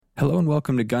Hello and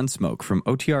welcome to Gunsmoke from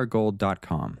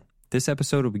OTRGold.com. This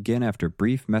episode will begin after a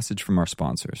brief message from our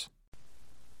sponsors.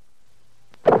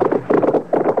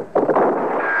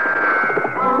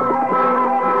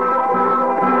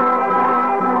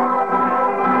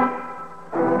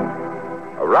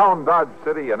 Around Dodge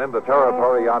City and in the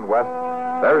territory on West,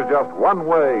 there's just one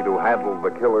way to handle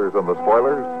the killers and the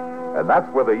spoilers, and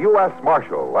that's with a U.S.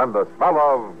 Marshal and the smell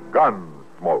of gun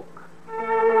smoke.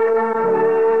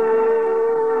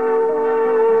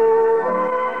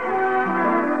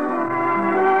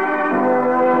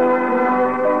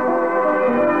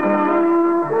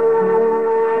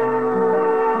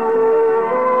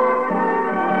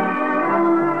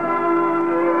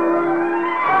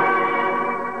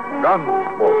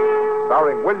 Gunsmoke,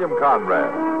 starring William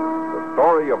Conrad, the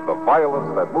story of the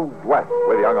violence that moved west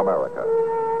with young America,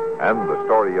 and the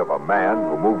story of a man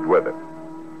who moved with it.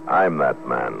 I'm that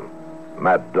man,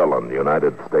 Matt Dillon,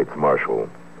 United States Marshal.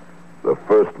 The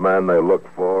first man they look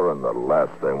for and the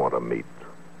last they want to meet.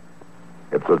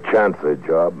 It's a chancy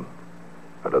job,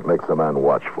 and it makes a man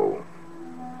watchful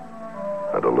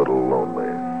and a little lonely.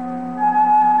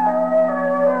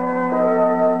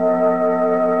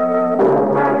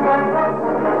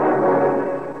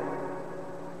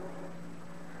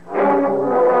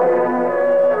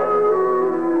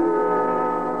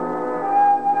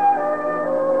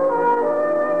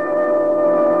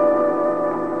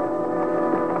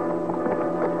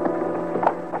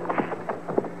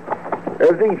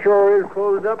 Everything sure is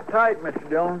closed up tight, Mr.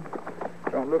 Dillon.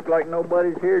 Don't look like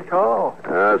nobody's here at all.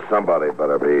 Somebody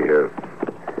better be here.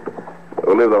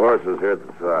 We'll leave the horses here at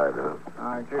the side, huh? All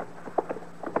right, sir.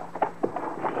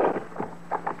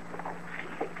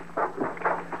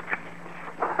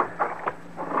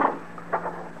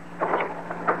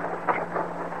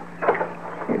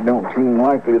 It don't seem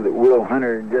likely that Will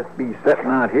Hunter would just be sitting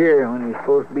out here when he's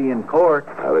supposed to be in court.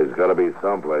 Well, he's got to be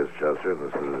someplace, Chester.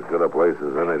 This is as good a place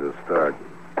as any to start.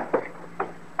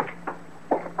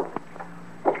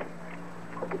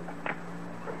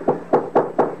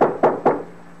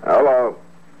 Hello?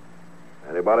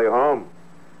 Anybody home?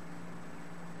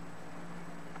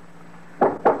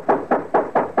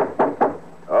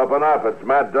 Open up. It's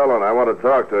Matt Dillon. I want to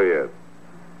talk to you.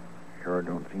 Sure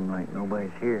don't seem like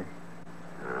nobody's here.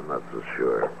 I'm not so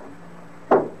sure.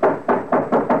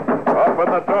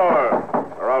 Open the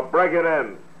door, or I'll break it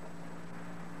in.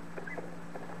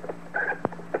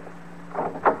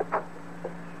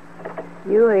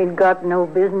 You ain't got no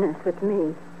business with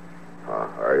me.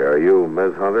 Are you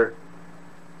Miss Hunter?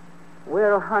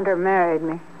 Will Hunter married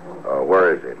me.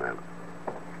 Where is he, ma'am?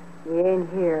 He ain't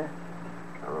here.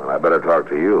 I better talk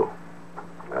to you.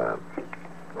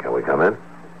 Can we come in?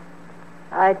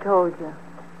 I told you.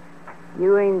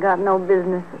 You ain't got no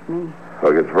business with me.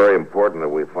 Look, it's very important that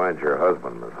we find your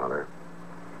husband, Miss Hunter.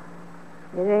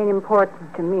 It ain't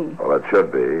important to me. Well, it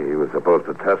should be. He was supposed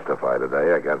to testify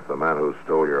today against the man who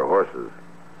stole your horses.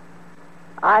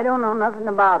 I don't know nothing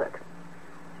about it.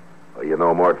 Well, you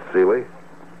know Mort Seeley?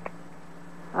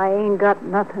 I ain't got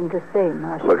nothing to say,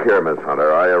 Marshal. Look here, Miss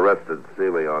Hunter. I arrested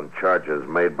Seeley on charges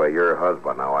made by your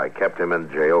husband. Now, I kept him in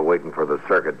jail waiting for the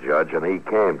circuit judge, and he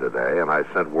came today, and I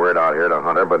sent word out here to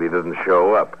Hunter, but he didn't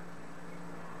show up.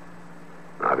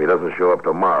 Now, if he doesn't show up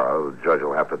tomorrow, the judge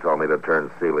will have to tell me to turn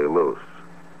Seeley loose.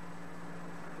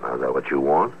 Now, is that what you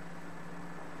want?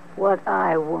 What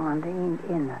I want ain't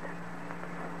in it.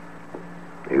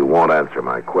 You won't answer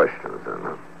my questions, then,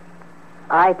 huh?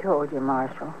 I told you,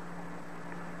 Marshal.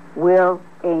 Will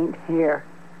ain't here.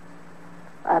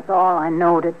 That's all I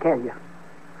know to tell you.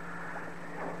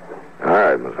 All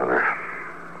right, Miss Hunter.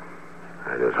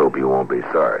 I just hope you won't be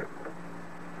sorry.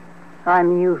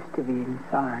 I'm used to being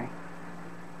sorry.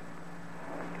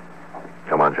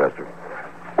 Come on, Chester.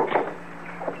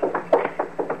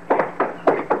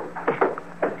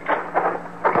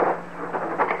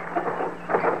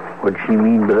 What'd she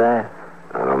mean by that?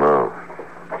 I don't know.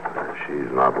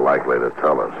 She's not likely to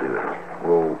tell us either.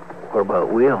 Well, what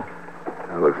about Will?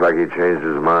 It looks like he changed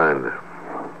his mind.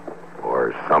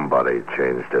 Or somebody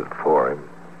changed it for him.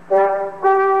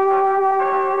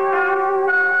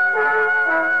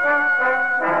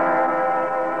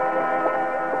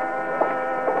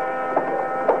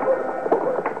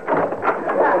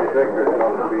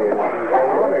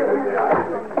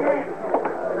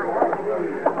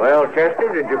 Well,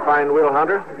 Chester, did you find Will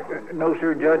Hunter? No,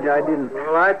 sir, Judge, I didn't.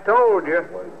 Well, I told you.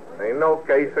 Ain't no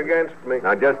case against me.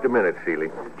 Now, just a minute, Seeley.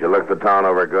 Did you look the town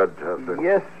over good, Chester?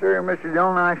 Yes, sir, Mr.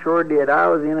 Dillon, I sure did. I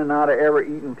was in and out of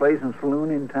every eating place and saloon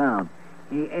in town.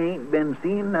 He ain't been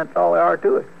seen, that's all there are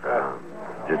to it.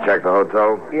 Did you check the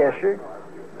hotel? Yes, sir.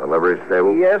 The livery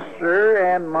stable? Yes, sir,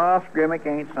 and Ma Scrimmick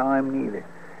ain't saw him neither.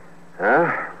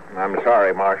 Huh? I'm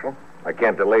sorry, Marshal. I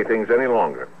can't delay things any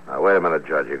longer. Now, wait a minute,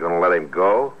 Judge. You're going to let him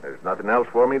go? There's nothing else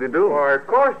for me to do. Why, of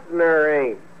course there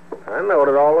ain't. I know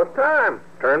it all the time.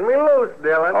 Turn me loose,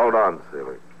 Dillon. Hold on,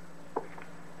 Seeley.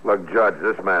 Look, Judge,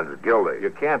 this man's guilty. You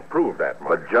can't prove that,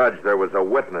 Marshal. But, Judge, there was a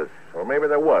witness. Well, maybe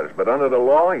there was, but under the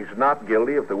law, he's not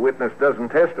guilty if the witness doesn't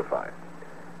testify.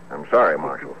 I'm sorry,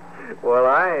 Marshal. Well,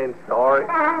 I ain't sorry.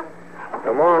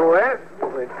 Come on, Wes.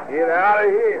 Let's get out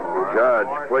of here. Judge,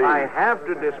 please. I have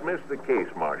to dismiss the case,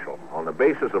 Marshal, on the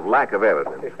basis of lack of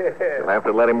evidence. You'll have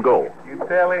to let him go. You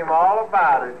tell him all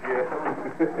about it, Jim.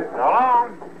 So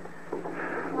long.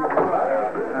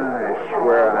 I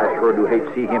swear I sure do hate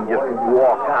to see him just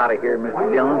walk out of here,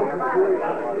 Mr. Dillon.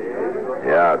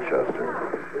 Yeah, Chester.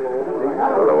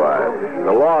 So do I.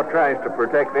 The law tries to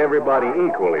protect everybody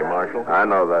equally, Marshal. I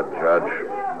know that, Judge.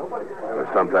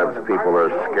 But sometimes people are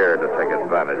scared to take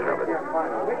advantage of it.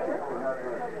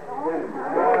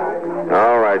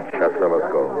 All right, Chester,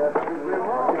 let's go.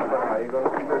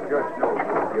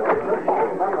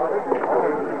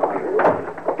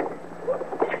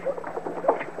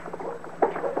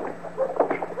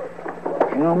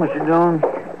 You know, Mr. Dillon,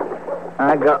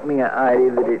 I got me an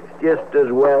idea that it's just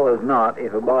as well as not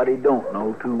if a body don't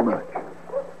know too much.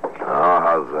 Oh,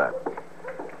 how's that?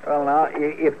 Well, now,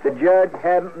 if the judge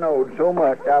hadn't knowed so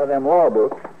much out of them law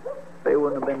books, there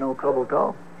wouldn't have been no trouble at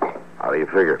all. How do you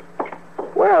figure?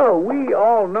 Well, we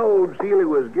all knowed Seeley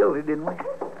was guilty, didn't we?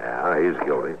 Yeah, he's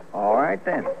guilty. All right,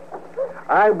 then.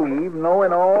 I believe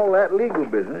knowing all that legal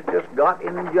business just got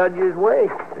in the judge's way.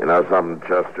 You know something,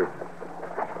 Chester?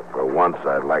 For once,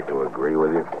 I'd like to agree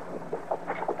with you.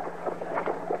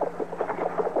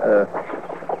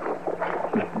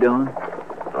 Mr. Dillon?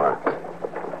 What?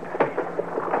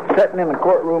 Sitting in the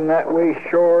courtroom that way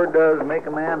sure does make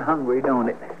a man hungry, don't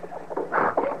it?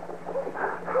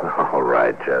 All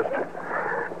right, Chester.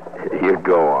 You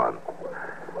go on.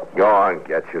 Go on,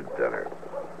 get your dinner.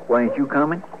 Why ain't you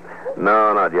coming?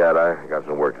 No, not yet. I got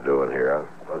some work to do in here.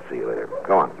 I'll see you later.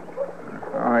 Go on.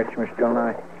 All right, Mr. Dillon,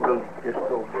 I will just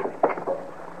go get it.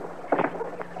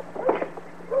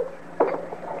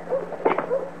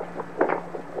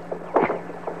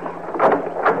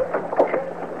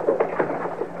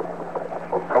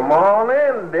 Come on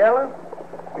in, Dillon.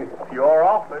 It's your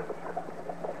office.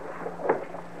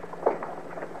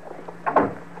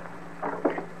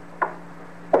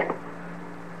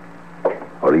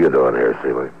 What are you doing here,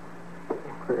 Seeley?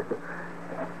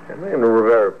 That ain't a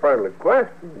very friendly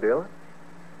question, Dillon.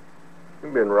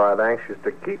 You've been right anxious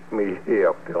to keep me here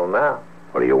up till now.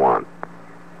 What do you want?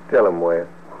 Tell him, Wes.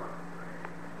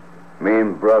 Me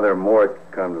and Brother Mort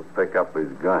come to pick up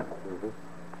his gun.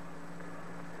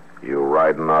 You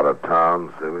riding out of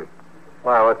town, Seeley?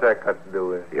 Why, what's that got to do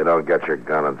with it? You don't get your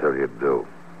gun until you do.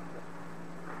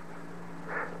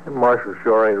 The marshal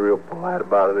sure ain't real polite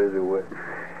about it, is he, Wes?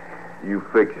 You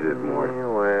fix it, Mort.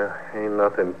 Well, ain't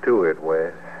nothing to it,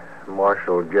 Wes.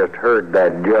 Marshal just heard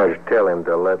that judge tell him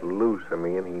to let loose of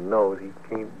me, and he knows he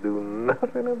can't do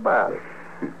nothing about it.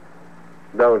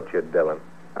 Don't you, Dillon?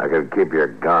 I can keep your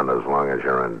gun as long as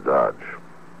you're in Dodge.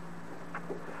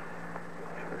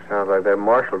 Sure sounds like that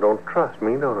marshal don't trust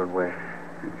me, don't it, Wes?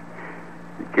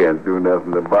 You can't do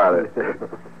nothing about it.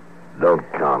 Don't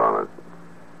count on it.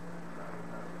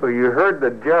 Well, you heard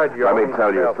the judge. Let me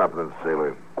tell you something,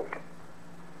 Seeley.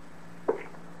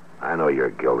 I know you're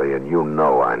guilty, and you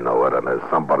know I know it, and there's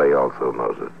somebody else who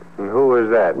knows it. And who is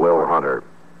that? Will Hunter.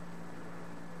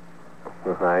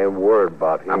 I ain't worried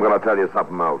about him. I'm going to tell you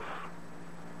something else.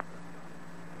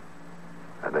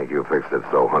 I think you fixed it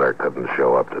so Hunter couldn't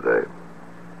show up today.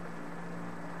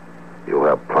 You'll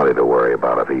have plenty to worry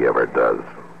about if he ever does.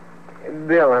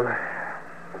 Dillon,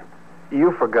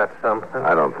 you forgot something.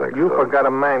 I don't think You so. forgot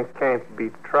a man can't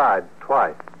be tried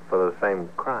twice for the same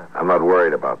crime. I'm not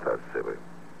worried about that, Seeley.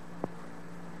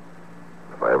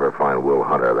 If I ever find Will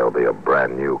Hunter, there'll be a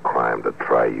brand new crime to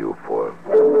try you for.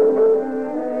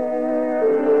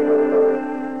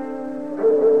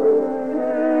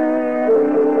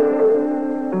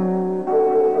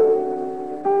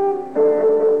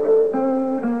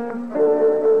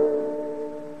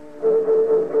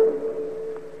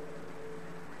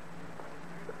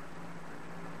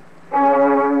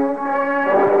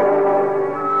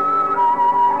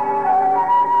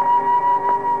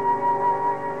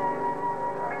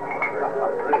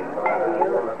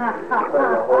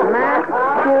 Matt,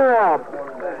 cheer up.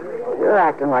 You're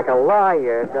acting like a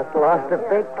lawyer. Just lost a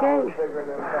big case.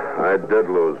 I did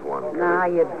lose one case. No,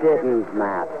 you didn't,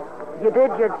 Matt. You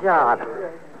did your job.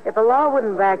 If the law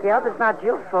wouldn't back you up, it's not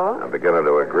your fault. I'm beginning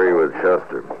to agree with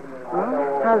Chester.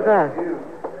 Huh? How's that?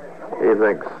 He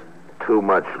thinks too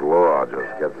much law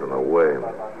just gets in the way.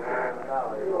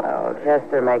 Well,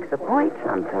 Chester makes a point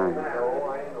sometimes.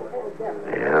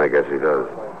 Yeah, I guess he does.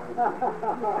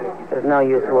 There's no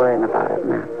use worrying about it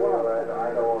now.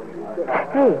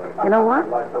 Hey, you know what?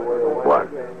 What?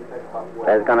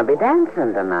 There's going to be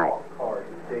dancing tonight.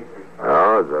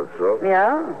 Oh, is that so?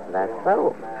 Yeah, that's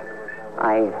so.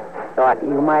 I thought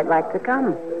you might like to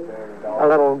come. A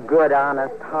little good,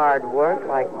 honest, hard work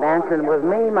like dancing with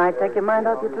me might take your mind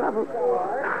off your troubles.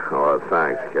 Oh,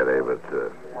 thanks, Kitty, but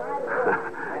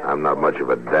I'm not much of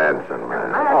a dancing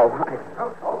man. Oh,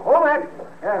 Hold it.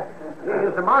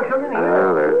 Is the marshal in here?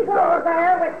 Oh, there's Doc.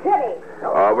 there with Kitty.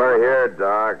 Over here,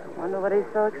 Doc. wonder what he's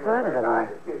so excited about.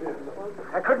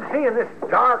 I couldn't see in this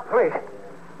dark place.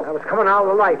 I was coming out of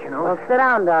the light, you know. Well, sit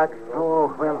down, Doc.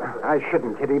 Oh, well, I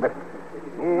shouldn't, Kitty, but...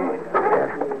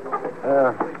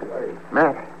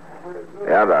 Matt,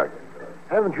 Yeah, Doc.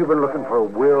 haven't you been looking for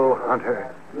Will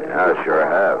Hunter? Yeah, I sure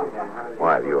have.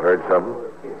 Why, have you heard something?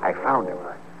 I found him.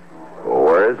 Well,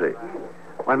 where is he?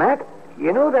 Well, Matt,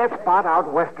 you know that spot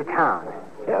out west of town?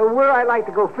 Where I like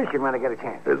to go fishing when I get a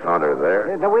chance. Is Hunter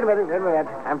there? Now, wait a minute.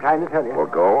 I'm trying to tell you. Well,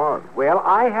 go on. Well,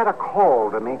 I had a call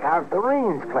to make out at the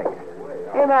Rains place.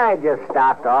 And I just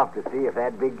stopped off to see if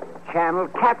that big channel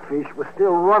catfish was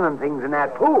still running things in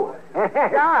that pool.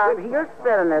 Doc, you're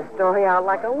spitting this story out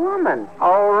like a woman.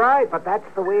 All right, but that's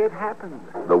the way it happened.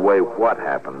 The way what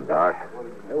happened, Doc?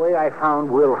 The way I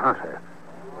found Will Hunter.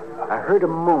 I heard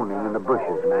him moaning in the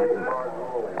bushes, Matt,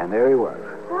 and there he was.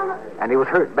 And he was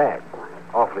hurt bad.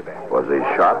 Awfully bad. Was he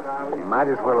shot? He might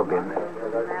as well have been.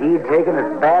 He'd taken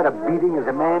as bad a beating as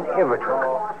a man ever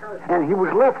took. And he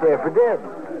was left there for dead.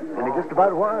 And he just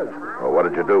about was. Well, what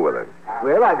did you do with him?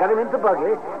 Well, I got him into the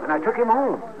buggy, and I took him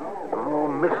home.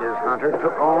 Oh, Mrs. Hunter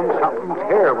took on something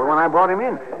terrible when I brought him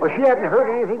in. Well, she hadn't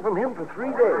heard anything from him for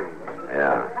 3 days.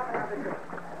 Yeah.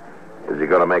 Is he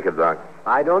going to make it, Doc?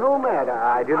 I don't know, Matt.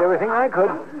 I did everything I could.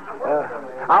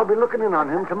 I'll be looking in on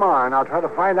him tomorrow, and I'll try to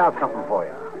find out something for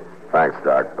you. Thanks,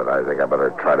 Doc, but I think I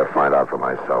better try to find out for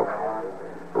myself.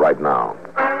 Right now.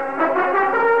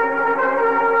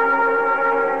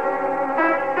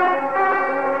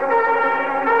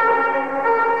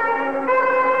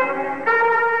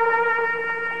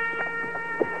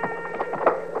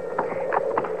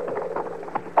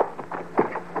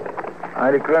 I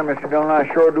declare, Mr. Dillon, I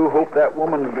sure do hope that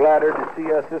woman's gladder to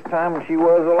see us this time than she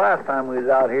was the last time we was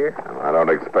out here. I don't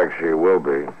expect she will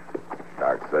be.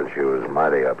 Doc said she was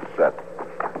mighty upset.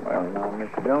 Well, now,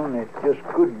 Mr. Dillon, it just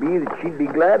could be that she'd be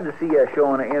glad to see us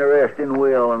showing an interest in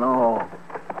Will and all.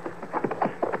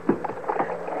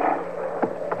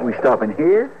 We stopping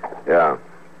here? Yeah.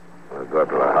 We'll go up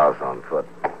to the house on foot.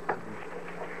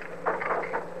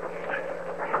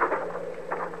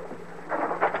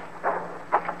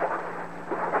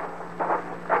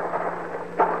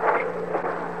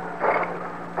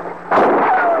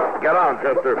 Get on,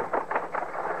 Chester.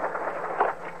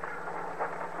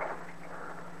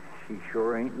 She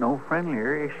sure ain't no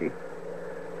friendlier, is she?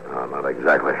 No, not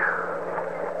exactly.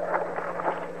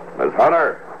 Miss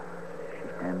Hunter.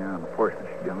 She's standing there on the porch,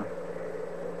 Mr. Dillon.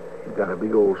 She's got a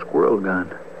big old squirrel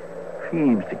gun. She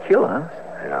aims to kill us.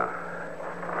 Yeah.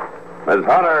 Miss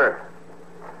Hunter.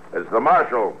 It's the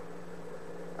marshal.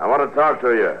 I want to talk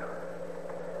to you.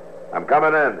 I'm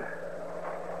coming in.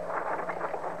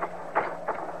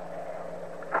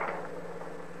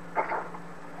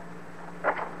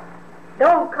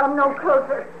 Don't come no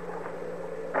closer.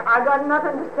 I got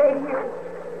nothing to say to you.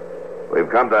 We've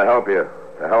come to help you.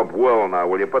 To help Will. Now,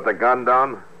 will you put the gun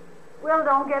down? Will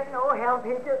don't get no help.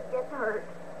 He just gets hurt.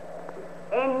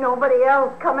 Ain't nobody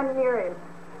else coming near him.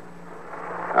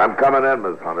 I'm coming in,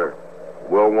 Miss Hunter.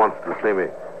 Will wants to see me.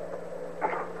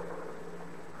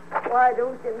 Why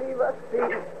don't you leave us be?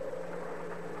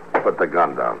 Put the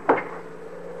gun down.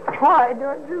 Why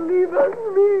don't you leave us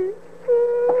be?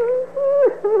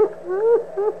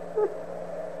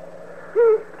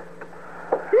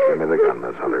 Give me the gun,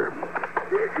 Miss Hunter.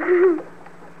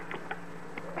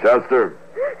 Chester.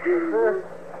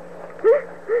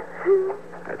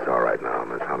 It's all right now,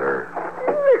 Miss Hunter.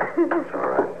 It's all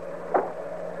right.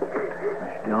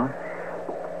 Mr. Dillon?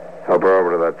 Help her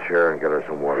over to that chair and get her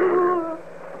some water.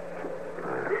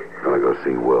 I'm gonna go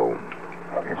see Will.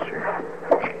 Yes, sir.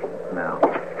 Now,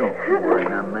 don't you worry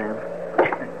now, ma'am.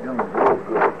 Don't go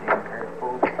good. Take care,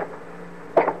 folks.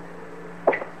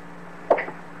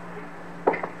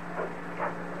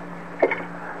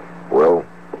 Will?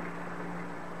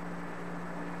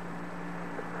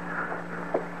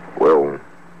 Will?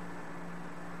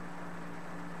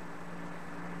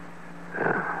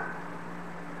 Yeah.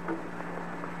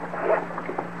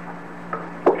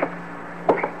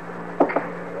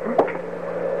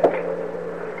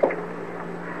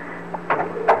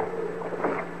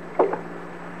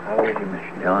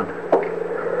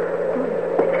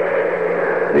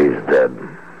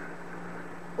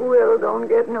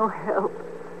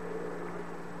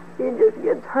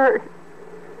 hurt.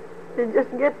 He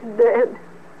just gets dead.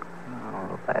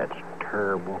 Oh, that's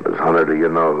terrible. Miss Hunter, do you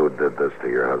know who did this to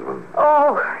your husband?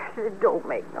 Oh, it don't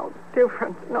make no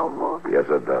difference no more. Yes,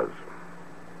 it does.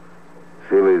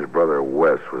 Seeley's brother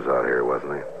Wes was out here,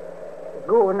 wasn't he?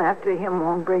 Going after him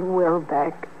won't bring Will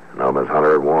back. No, Miss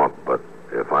Hunter, it won't. But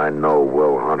if I know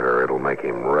Will Hunter, it'll make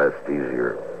him rest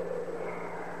easier.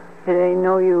 It ain't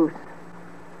no use.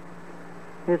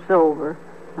 It's over.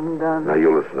 I'm done. Now,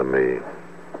 you listen to me.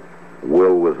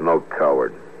 Will was no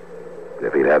coward.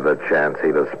 If he'd had the chance,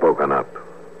 he'd have spoken up.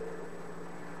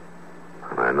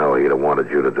 And I know he'd have wanted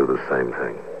you to do the same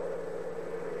thing.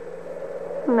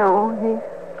 No,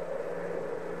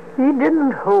 he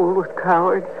didn't hold with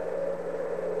cowards.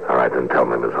 All right, then tell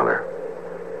me, Miss Hunter.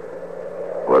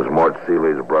 Was Mort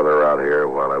Seeley's brother out here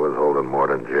while I was holding Mort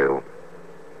in jail?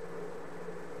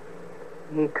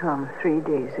 He come 3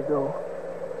 days ago.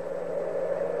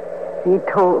 He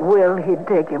told Will he'd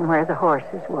take him where the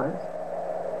horses was.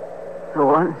 The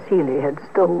one Seeley had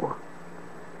stole.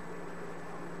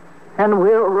 And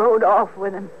Will rode off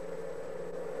with him.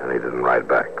 And he didn't ride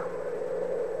back.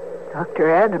 Dr.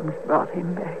 Adams brought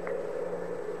him back.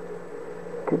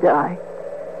 To die.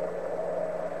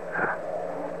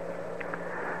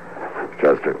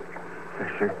 Chester.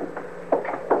 Yes, sir.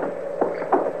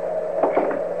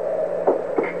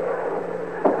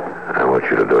 I want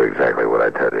you to do exactly what I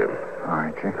tell you. All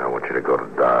right, sir. I want you to go to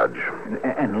Dodge.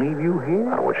 And leave you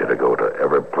here? I want you to go to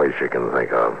every place you can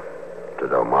think of. To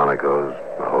Delmonico's,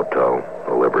 the hotel,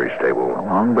 the livery stable. A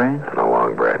Long Branch? And a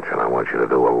Long Branch. And I want you to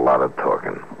do a lot of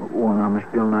talking. Well, now,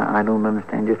 Mr. Dillon, I don't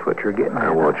understand just what you're getting at. I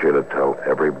want you to tell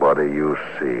everybody you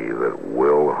see that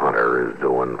Will Hunter is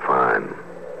doing fine.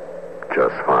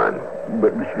 Just fine.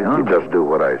 But, Mr. Dillon... You just do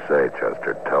what I say,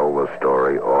 Chester. Tell the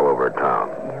story all over town.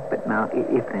 Yeah, but now,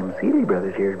 if them Seeley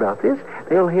brothers hears about this,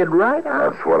 they'll head right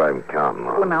out. That's what I'm counting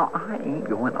on. Well, now, I ain't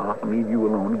going off and leave you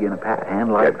alone again a pat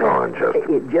hand like Get that. going,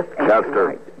 Chester. It just ain't Chester.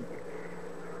 right.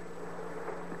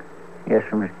 Yes,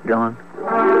 sir, Mr. Dillon.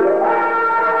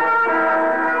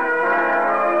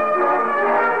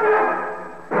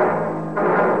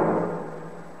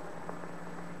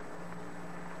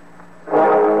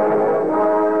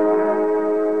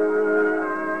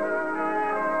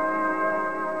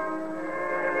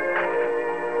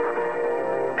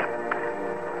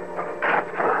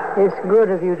 It's good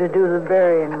of you to do the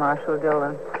burying, Marshal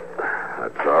Dillon.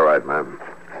 That's all right, ma'am.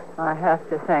 I have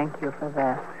to thank you for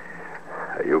that.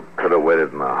 You could have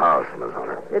waited in the house, Miss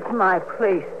Hunter. It's my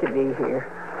place to be here.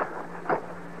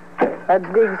 That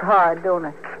digs hard, don't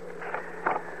it?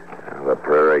 The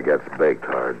prairie gets baked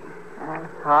hard.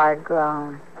 Hard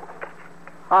ground.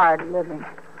 Hard living.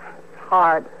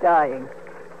 Hard dying.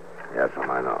 Yes,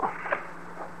 and I know.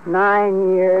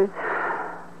 9 years.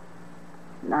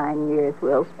 9 years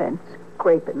Will spent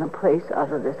scraping the place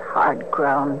out of this hard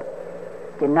ground.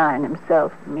 Denying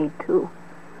himself, me too.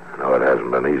 No, it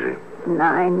hasn't been easy.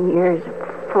 9 years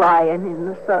of flying in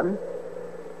the sun.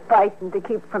 Fighting to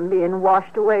keep from being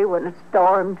washed away when it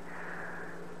stormed.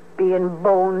 Being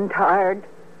bone tired.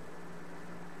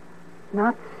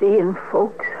 Not seeing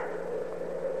folks.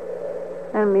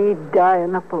 And me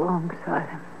dying up alongside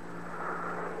him.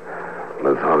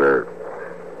 Miss Hunter...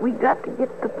 We got to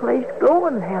get the place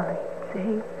going, Harry.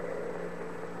 See?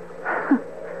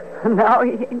 Now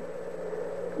he ain't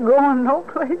going no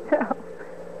place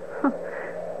else.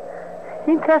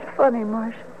 Ain't that funny,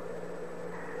 Marshal?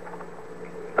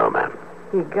 No, ma'am.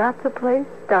 He got the place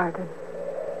started.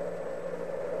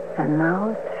 And now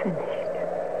it's finished.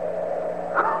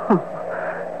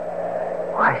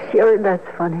 Why, sure,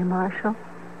 that's funny, Marshal.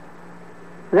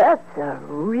 That's a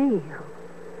real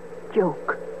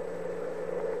joke.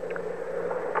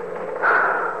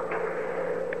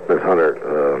 Miss Hunter,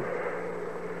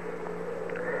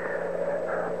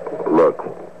 look,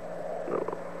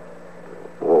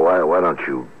 why don't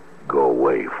you go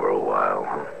away for a while?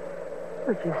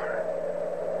 Well,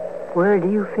 just where do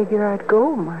you figure I'd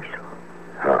go, Marshal?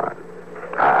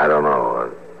 I don't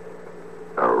know,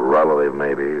 a relative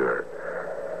maybe, or...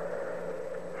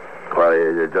 Well,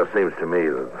 it just seems to me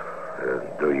that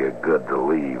it'd do you good to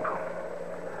leave.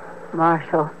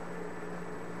 Marshal,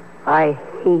 I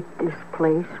hate this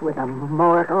place with a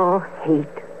mortal hate.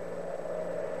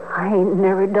 I ain't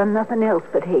never done nothing else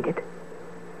but hate it.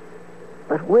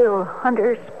 But Will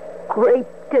Hunter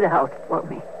scraped it out for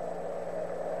me.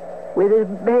 With his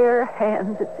bare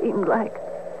hands, it seemed like.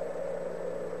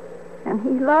 And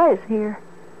he lies here.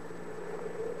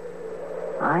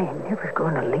 I ain't never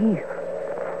going to leave.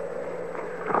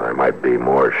 Well, there might be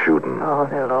more shooting. Oh,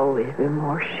 there'll always be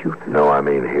more shooting. No, I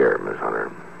mean here, Miss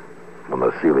Hunter. When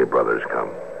the Seeley brothers come.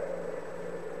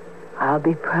 I'll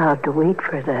be proud to wait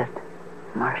for that,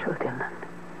 Marshal Dillon.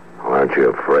 Well, aren't you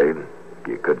afraid?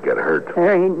 You could get hurt.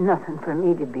 There ain't nothing for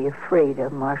me to be afraid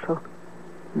of, Marshal.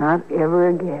 Not ever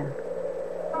again.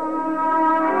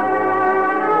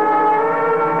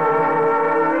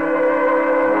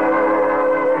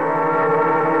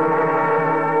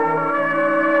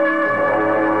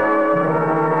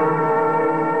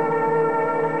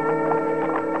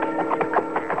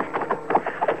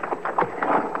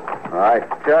 I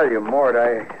tell you, Mort,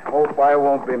 I hope I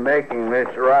won't be making this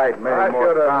ride many more I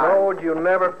should have times. known you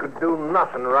never could do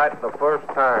nothing right the first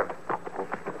time.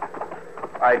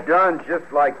 I done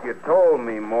just like you told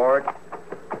me, Mort.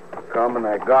 Come and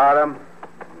I got him,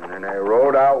 and then I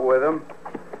rode out with him,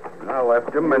 and I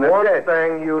left him in a One ditch.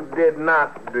 thing you did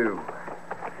not do.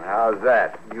 How's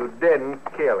that? You didn't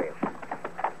kill him.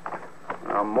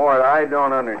 Now, Mort, I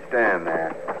don't understand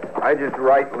that. I just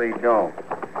rightly don't.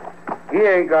 He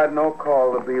ain't got no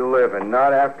call to be living,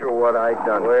 not after what I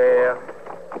done. Well,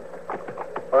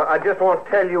 I just want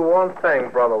to tell you one thing,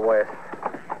 Brother West.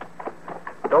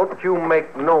 Don't you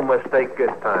make no mistake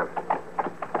this time.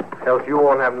 Else you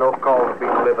won't have no call to be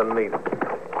living neither.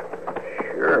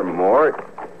 Sure, Mort.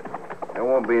 There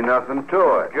won't be nothing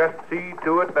to it. Just see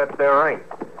to it that there ain't.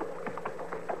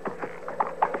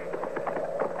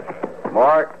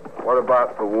 Mort, what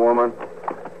about the woman?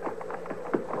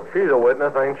 Well, she's a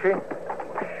witness, ain't she?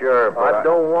 Sure, but I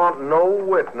don't want no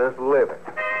witness living.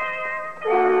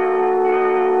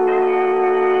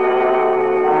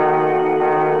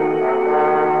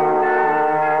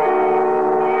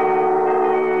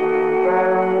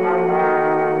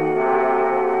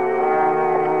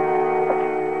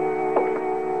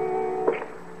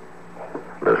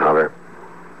 Miss Hunter,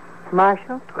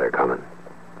 Marshal, they're coming.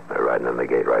 They're riding in the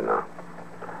gate right now.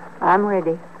 I'm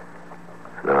ready.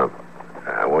 Now,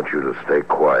 I want you to stay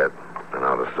quiet and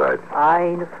out of sight. I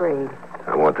ain't afraid.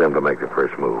 I want them to make the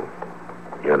first move.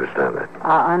 You understand that?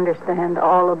 I understand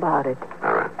all about it.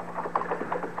 All right.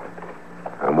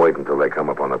 I'm waiting till they come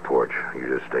up on the porch.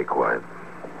 You just stay quiet.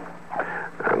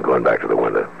 I'm going back to the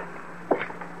window.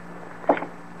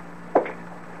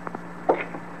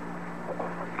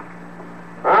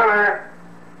 Hunter!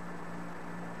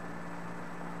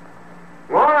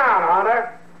 Come on out,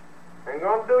 Hunter. Ain't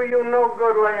gonna do you no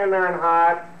good laying there and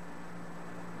hide.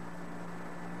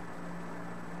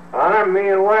 Hunter, me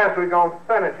and Wes, we gonna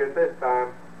finish it this time.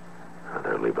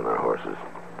 They're leaving their horses.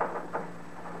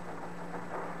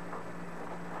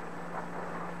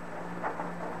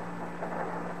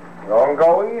 Gonna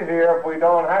go easier if we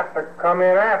don't have to come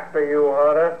in after you,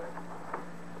 Hunter.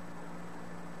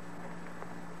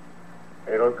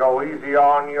 It'll go easy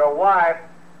on your wife.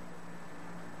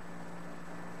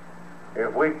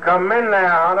 If we come in there,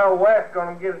 Hunter, Wes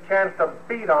gonna get a chance to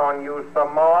beat on you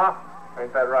some more.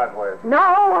 Ain't that right, Wes?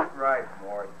 No! Right,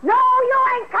 Mort. No, you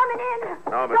ain't coming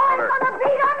in! No, Miss you Hunter. ain't gonna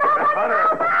beat on nobody! Hunter!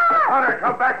 no more! Hunter,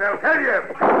 come back. They'll kill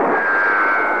you.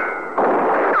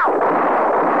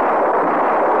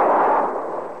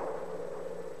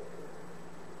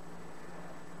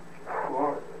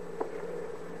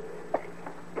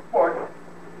 Mort,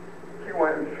 she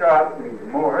went and shot me,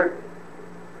 Mort.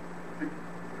 She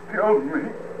killed me.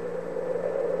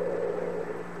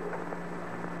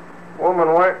 Woman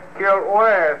killed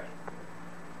Wes.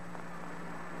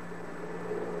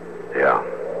 Yeah.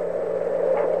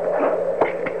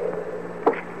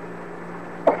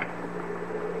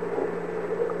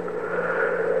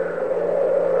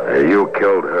 You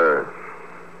killed her.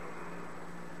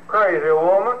 Crazy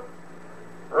woman.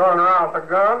 Running around with a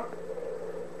gun.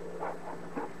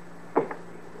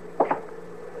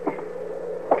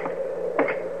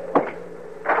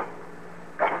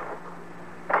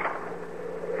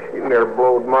 She near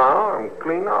blowed my arm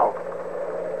clean off.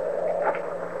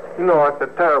 You know, that's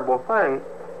a terrible thing.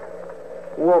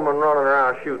 Woman running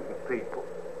around shooting people.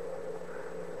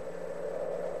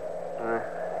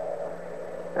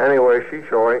 Anyway, she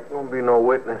sure ain't gonna be no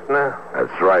witness now.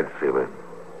 That's right, Seeley.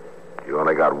 You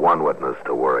only got one witness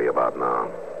to worry about now.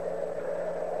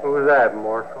 Who's that,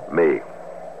 Marshal? Me.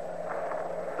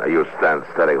 Now, you stand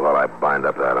steady while I bind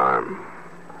up that arm.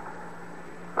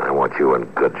 I want you in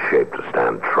good shape to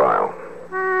stand trial.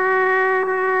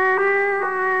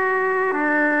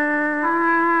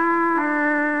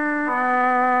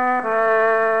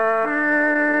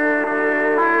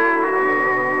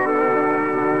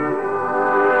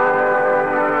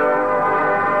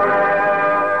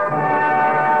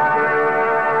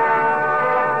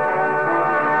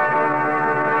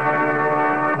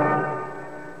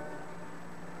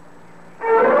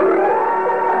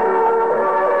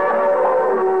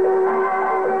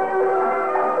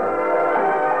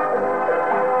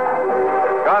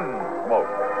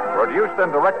 Gunsmoke. Produced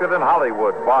and directed in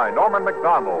Hollywood by Norman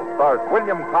McDonald, stars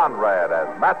William Conrad as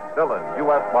Matt Dillon,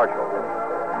 U.S. Marshal.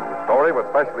 The story was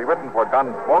specially written for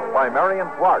Gunsmoke by Marion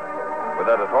Clark, with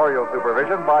editorial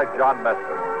supervision by John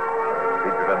Meston.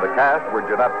 Featured in the cast were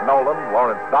Jeanette Nolan,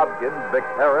 Lawrence Dobkins, Vic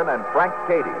Perrin, and Frank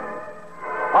Cady.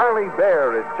 Harley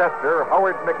Bear is Chester,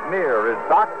 Howard McNear is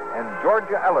Doc, and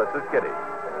Georgia Ellis is Kitty.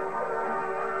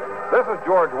 This is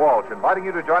George Walsh inviting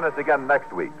you to join us again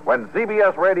next week when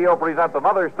CBS Radio presents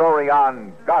another story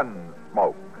on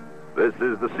Gunsmoke. This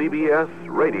is the CBS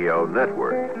Radio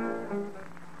Network.